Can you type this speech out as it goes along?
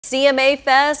CMA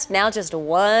Fest, now just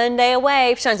one day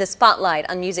away, shines a spotlight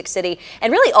on Music City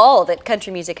and really all that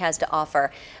country music has to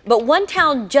offer. But one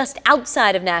town just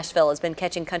outside of Nashville has been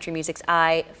catching country music's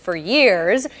eye for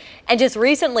years and just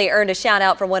recently earned a shout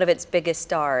out from one of its biggest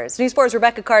stars. News 4's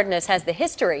Rebecca Cardenas has the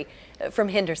history from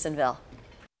Hendersonville.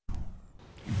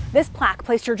 This plaque,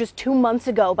 placed here just 2 months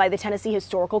ago by the Tennessee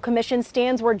Historical Commission,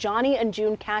 stands where Johnny and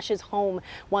June Cash's home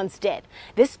once did.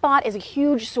 This spot is a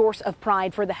huge source of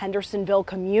pride for the Hendersonville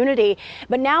community.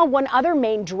 But now one other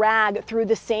main drag through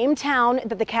the same town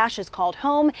that the Cashes called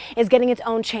home is getting its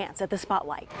own chance at the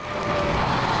spotlight.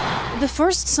 The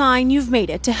first sign you've made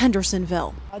it to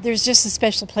Hendersonville. There's just a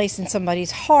special place in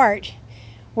somebody's heart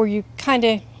where you kind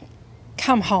of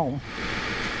come home.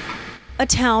 A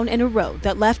town and a road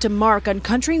that left a mark on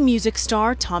country music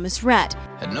star Thomas Rhett,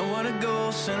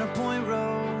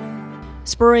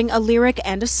 spurring a lyric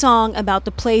and a song about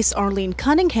the place Arlene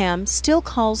Cunningham still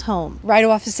calls home. Right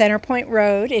off of Center Point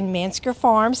Road in Mansker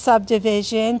Farm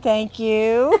subdivision, thank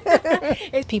you.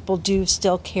 People do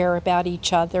still care about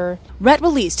each other. Rhett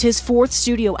released his 4th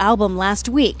studio album last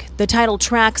week, the title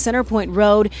track Center Point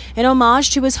Road, in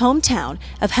homage to his hometown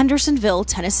of Hendersonville,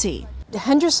 Tennessee.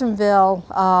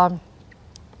 Hendersonville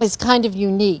is kind of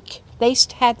unique. They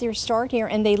had their start here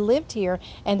and they lived here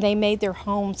and they made their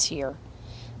homes here.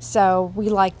 So we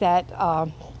like that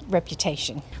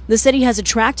reputation. The city has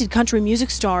attracted country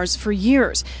music stars for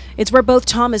years. It's where both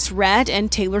Thomas Rhett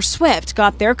and Taylor Swift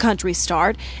got their country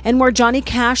start and where Johnny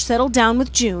Cash settled down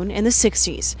with June in the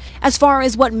 60s. As far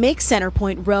as what makes Center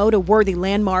Point Road a worthy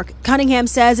landmark, Cunningham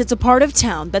says it's a part of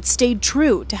town that stayed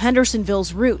true to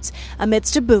Hendersonville's roots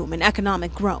amidst a boom in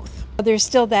economic growth. There's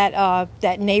still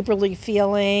that neighborly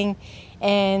feeling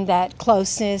and that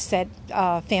closeness that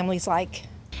families like.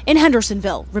 In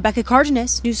Hendersonville, Rebecca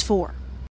Cardenas, News 4.